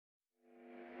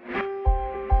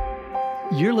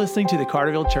You're listening to the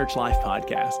Carterville Church Life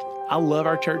Podcast. I love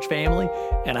our church family,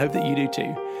 and I hope that you do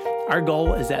too. Our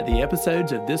goal is that the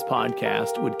episodes of this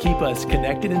podcast would keep us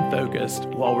connected and focused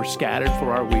while we're scattered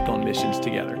for our week on missions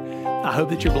together. I hope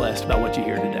that you're blessed by what you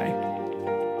hear today.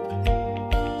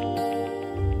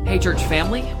 Hey church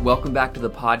family, welcome back to the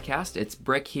podcast. It's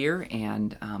Brick here,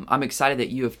 and I'm excited that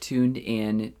you have tuned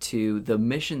in to the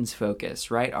Missions Focus,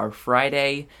 right? Our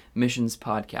Friday Missions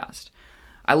podcast.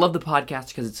 I love the podcast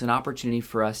because it's an opportunity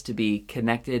for us to be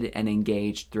connected and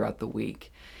engaged throughout the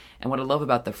week. And what I love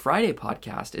about the Friday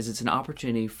podcast is it's an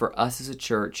opportunity for us as a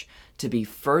church to be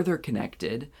further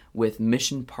connected with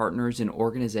mission partners and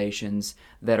organizations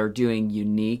that are doing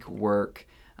unique work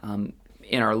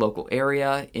in our local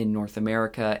area, in North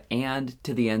America, and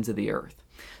to the ends of the earth.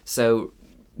 So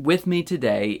with me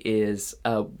today is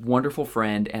a wonderful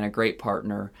friend and a great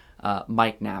partner,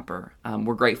 Mike Napper.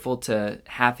 We're grateful to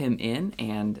have him in,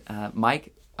 and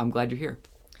Mike, I'm glad you're here.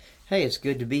 Hey, it's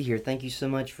good to be here. Thank you so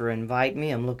much for inviting me.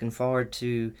 I'm looking forward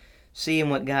to seeing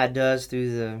what God does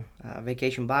through the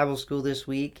Vacation Bible School this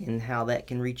week and how that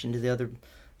can reach into the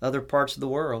other parts of the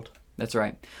world. That's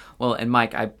right. Well, and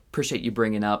Mike, I appreciate you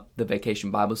bringing up the Vacation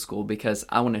Bible School because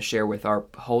I want to share with our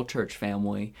whole church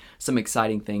family some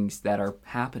exciting things that are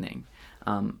happening.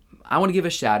 I want to give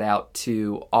a shout out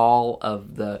to all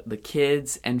of the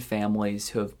kids and families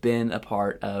who have been a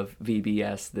part of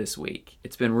VBS this week.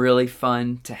 It's been really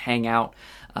fun to hang out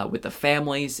with the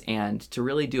families and to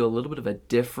really do a little bit of a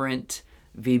different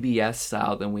VBS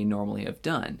style than we normally have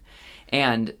done.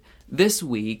 And this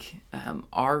week,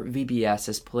 our VBS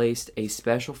has placed a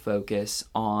special focus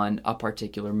on a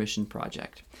particular mission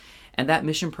project. And that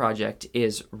mission project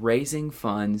is raising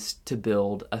funds to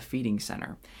build a feeding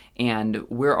center. And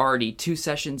we're already 2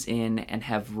 sessions in and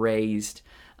have raised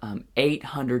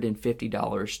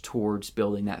 $850 towards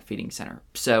building that feeding center.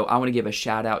 So I want to give a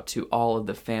shout out to all of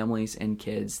the families and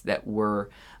kids that were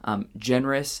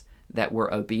generous, that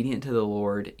were obedient to the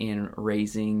Lord in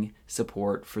raising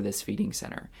support for this feeding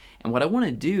center. And what I want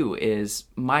to do is,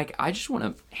 Mike, I just want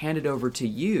to hand it over to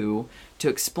you to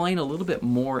explain a little bit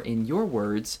more in your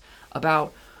words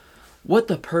about what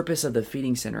the purpose of the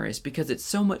feeding center is, because it's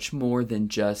so much more than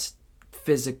just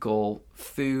physical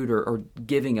food or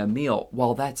giving a meal.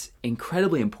 While that's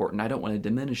incredibly important, I don't want to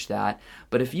diminish that,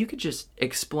 but if you could just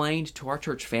explain to our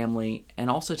church family and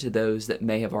also to those that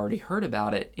may have already heard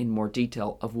about it in more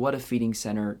detail of what a feeding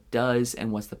center does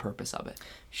and what's the purpose of it.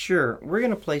 Sure. We're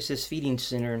going to place this feeding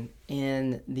center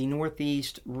in the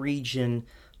northeast region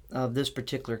of this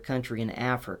particular country in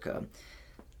Africa.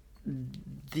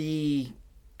 The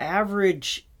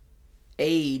average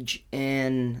age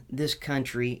in this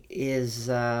country is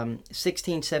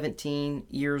 16, 17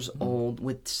 years old,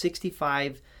 with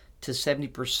 65 to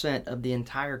 70% of the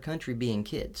entire country being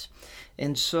kids.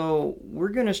 And so we're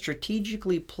going to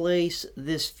strategically place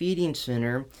this feeding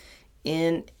center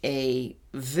in a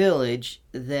village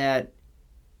that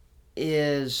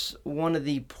is one of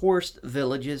the poorest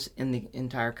villages in the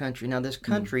entire country. Now, this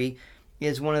country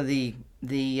is one of the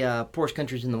poorest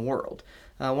countries in the world.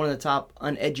 One of the top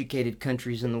uneducated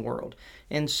countries in the world.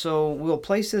 And so we'll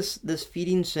place this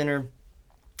feeding center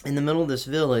in the middle of this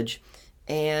village.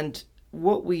 And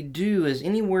what we do is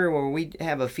anywhere where we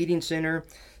have a feeding center,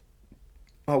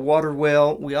 a water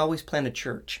well, we always plant a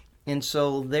church. And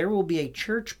so there will be a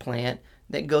church plant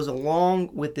that goes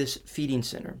along with this feeding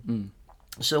center.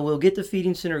 So we'll get the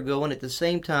feeding center going. At the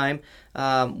same time,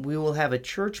 we will have a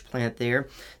church plant there.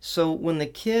 So when the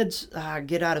kids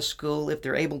get out of school, if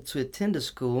they're able to attend a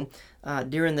school,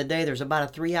 during the day there's about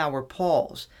a 3-hour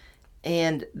pause.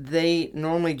 And they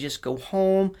normally just go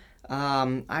home.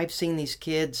 I've seen these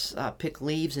kids pick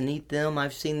leaves and eat them.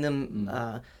 I've seen them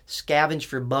scavenge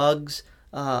for bugs,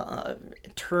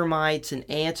 termites and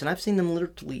ants, and I've seen them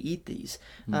literally eat these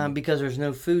because there's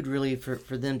no food really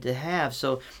for them to have.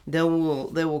 So they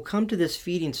will come to this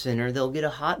feeding center. They'll get a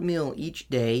hot meal each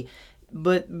day,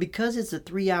 but because it's a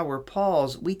 3-hour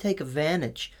pause, we take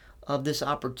advantage of this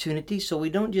opportunity. So we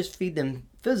don't just feed them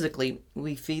physically,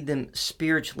 we feed them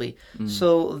spiritually.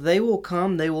 So they will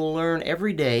come, they will learn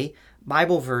every day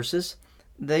Bible verses.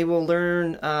 They will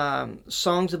learn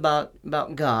songs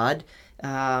about God.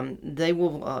 They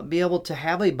will be able to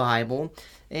have a Bible,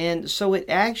 and so it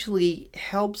actually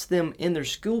helps them in their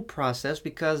school process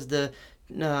because the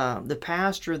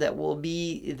pastor that will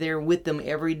be there with them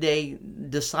every day,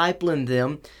 discipling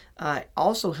them,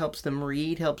 also helps them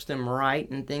read, helps them write,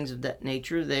 and things of that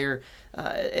nature.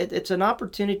 It's an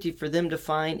opportunity for them to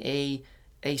find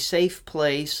a safe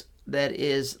place that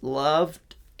is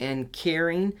loved and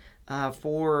caring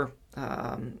for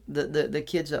the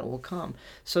kids that will come.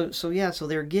 So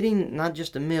they're getting not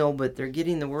just a meal, but they're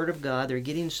getting the Word of God. They're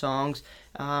getting songs.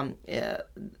 They're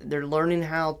learning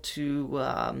how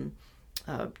to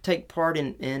take part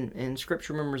in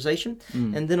Scripture memorization,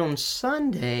 and then on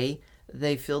Sunday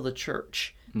they fill the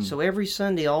church. So every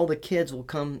Sunday, all the kids will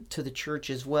come to the church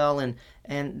as well, and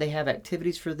they have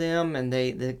activities for them, and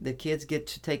the kids get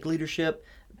to take leadership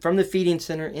from the feeding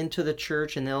center into the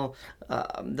church, and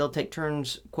they'll take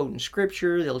turns quoting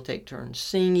Scripture, they'll take turns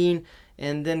singing,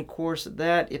 and then of course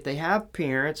that if they have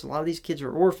parents, a lot of these kids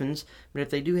are orphans, but if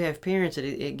they do have parents,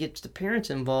 it gets the parents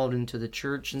involved into the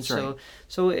church, and so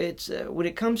it's when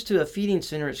it comes to a feeding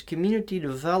center, it's community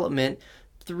development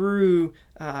through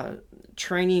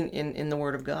training in the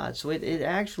Word of God. So it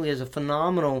actually is a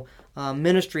phenomenal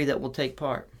ministry that will take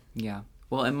part. Yeah.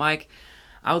 Well, and Mike,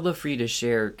 I would love for you to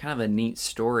share kind of a neat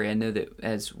story. I know that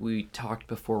as we talked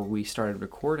before we started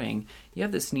recording, you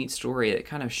have this neat story that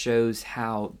kind of shows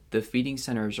how the feeding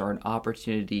centers are an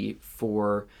opportunity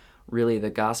for really the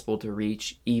gospel to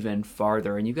reach even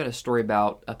farther. And you've got a story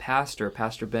about a pastor,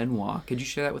 Pastor Benoit. Could you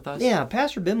share that with us? Yeah,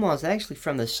 Pastor Benoit is actually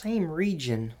from the same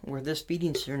region where this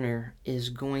feeding center is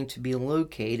going to be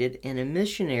located, and a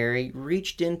missionary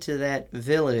reached into that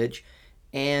village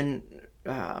and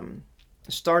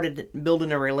started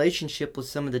building a relationship with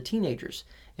some of the teenagers.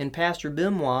 And Pastor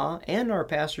Benoit and our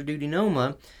Pastor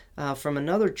Dudinoma from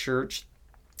another church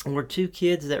were two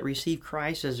kids that received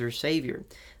Christ as their Savior.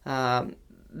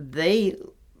 They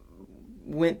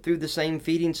went through the same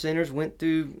feeding centers, went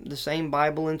through the same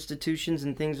Bible institutions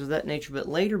and things of that nature, but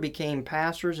later became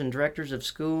pastors and directors of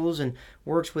schools and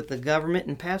works with the government.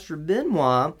 And Pastor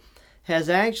Benoit has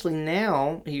actually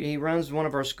now, he runs one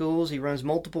of our schools, he runs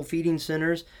multiple feeding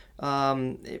centers,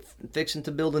 fixing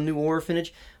to build a new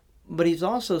orphanage, but he's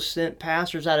also sent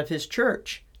pastors out of his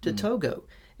church to Togo.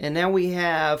 And now we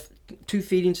have 2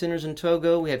 feeding centers in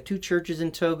Togo, we have 2 churches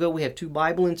in Togo, we have 2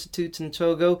 Bible institutes in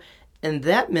Togo, and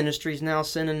that ministry is now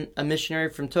sending a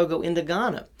missionary from Togo into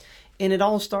Ghana. And it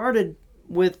all started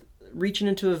with reaching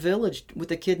into a village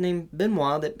with a kid named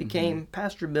Benoit that became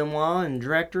Pastor Benoit and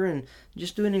director and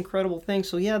just doing incredible things.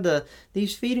 So yeah,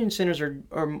 these feeding centers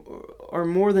are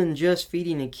more than just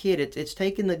feeding a kid. It's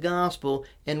taking the gospel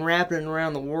and wrapping it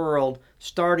around the world,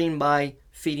 starting by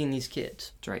feeding these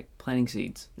kids. That's right. Planting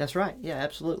seeds. That's right. Yeah,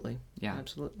 absolutely. Yeah.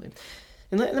 Absolutely.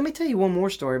 And let me tell you one more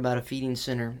story about a feeding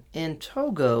center. In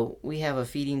Togo, we have a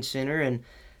feeding center, and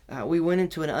we went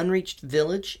into an unreached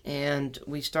village, and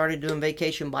we started doing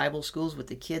vacation Bible schools with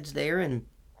the kids there. And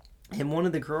one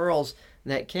of the girls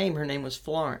that came, her name was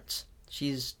Florence.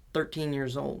 She's 13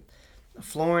 years old.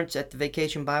 Florence at the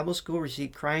Vacation Bible School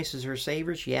received Christ as her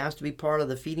Savior. She asked to be part of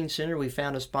the feeding center. We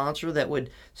found a sponsor that would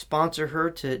sponsor her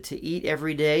to eat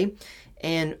every day.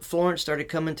 And Florence started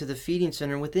coming to the feeding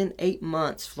center. Within 8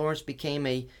 months, Florence became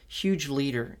a huge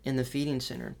leader in the feeding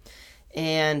center.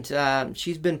 And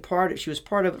she was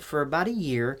part of it for about a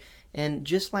year. And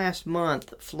just last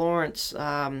month, Florence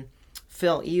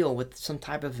fell ill with some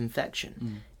type of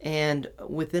infection. And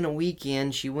within a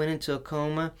weekend, she went into a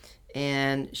coma,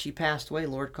 and she passed away.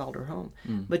 The Lord called her home.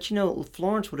 But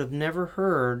Florence would have never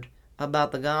heard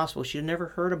about the gospel. She'd have never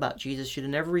heard about Jesus. She'd have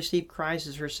never received Christ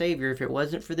as her Savior if it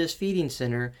wasn't for this feeding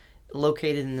center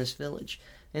located in this village.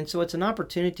 And so it's an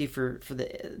opportunity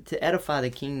to edify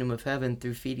the kingdom of heaven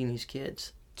through feeding these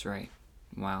kids. That's right.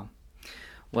 Wow.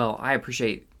 Well, I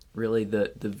appreciate really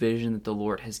the vision that the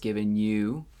Lord has given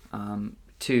you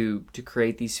to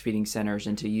create these feeding centers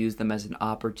and to use them as an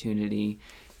opportunity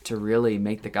to really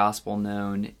make the gospel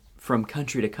known from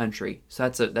country to country. So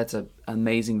that's an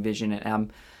amazing vision, and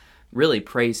I'm really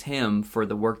praise him for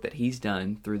the work that he's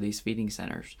done through these feeding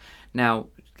centers. Now,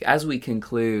 as we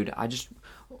conclude, I just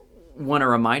want to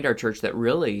remind our church that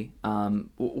really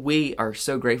we are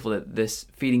so grateful that this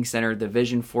feeding center, the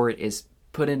vision for it, is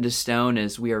put into stone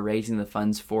as we are raising the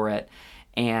funds for it.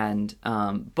 And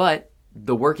but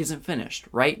the work isn't finished,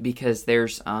 right? Because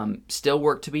there's still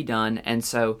work to be done. And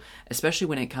so, especially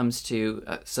when it comes to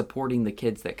supporting the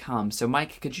kids that come. So,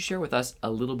 Mike, could you share with us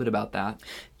a little bit about that?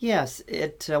 Yes.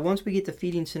 Once we get the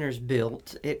feeding centers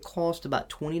built, it costs about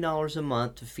 $20 a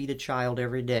month to feed a child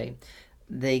every day.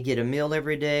 They get a meal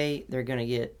every day. They're going to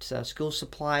get school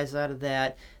supplies out of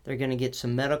that. They're going to get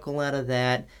some medical out of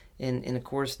that. And of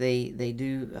course, they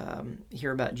do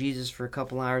hear about Jesus for a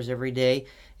couple hours every day.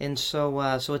 And so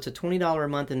it's a $20 a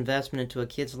month investment into a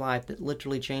kid's life that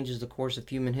literally changes the course of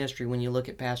human history when you look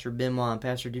at Pastor Benoit and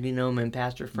Pastor Dudinoma and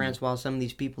Pastor Francois, some of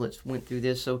these people that went through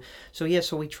this. So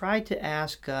we try to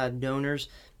ask donors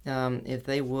if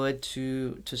they would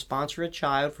to sponsor a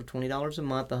child for $20 a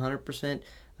month, 100%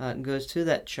 goes to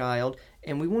that child.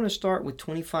 And we want to start with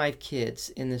 25 kids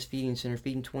in this feeding center,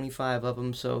 feeding 25 of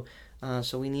them. So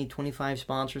we need 25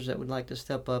 sponsors that would like to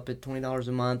step up at $20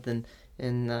 a month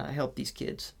and help these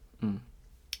kids.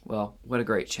 Well, what a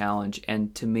great challenge.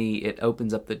 And to me, it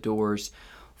opens up the doors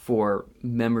for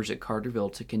members at Carterville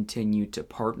to continue to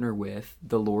partner with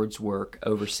the Lord's work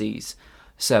overseas.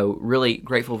 So really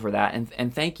grateful for that.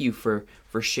 And thank you for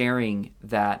sharing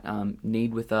that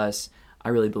need with us. I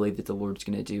really believe that the Lord's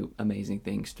going to do amazing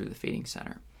things through the Feeding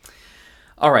Center.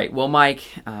 All right. Well, Mike,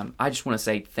 I just want to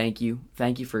say thank you.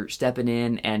 Thank you for stepping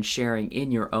in and sharing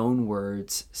in your own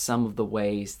words some of the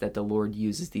ways that the Lord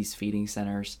uses these feeding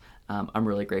centers. I'm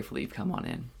really grateful that you've come on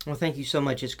in. Well, thank you so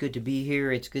much. It's good to be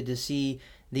here. It's good to see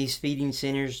these feeding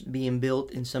centers being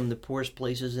built in some of the poorest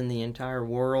places in the entire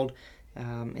world.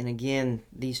 And again,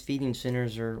 these feeding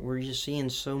centers we're just seeing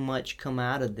so much come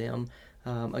out of them.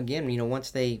 Again, once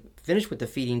they finish with the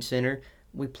feeding center,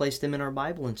 we place them in our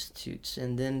Bible institutes,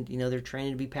 and then they're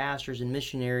trained to be pastors and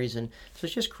missionaries, and so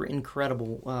it's just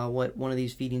incredible what one of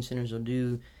these feeding centers will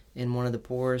do in one of the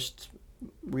poorest,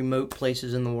 remote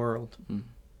places in the world.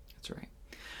 That's right.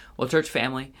 Well, church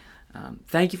family,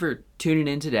 thank you for tuning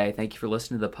in today. Thank you for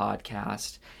listening to the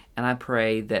podcast. And I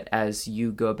pray that as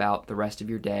you go about the rest of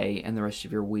your day and the rest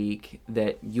of your week,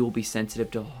 that you'll be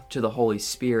sensitive to the Holy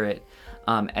Spirit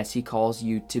as He calls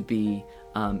you to be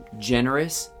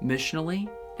generous missionally,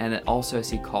 and also as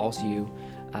He calls you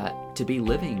to be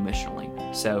living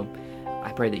missionally. So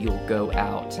I pray that you'll go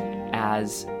out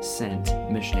as sent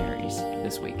missionaries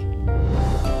this week.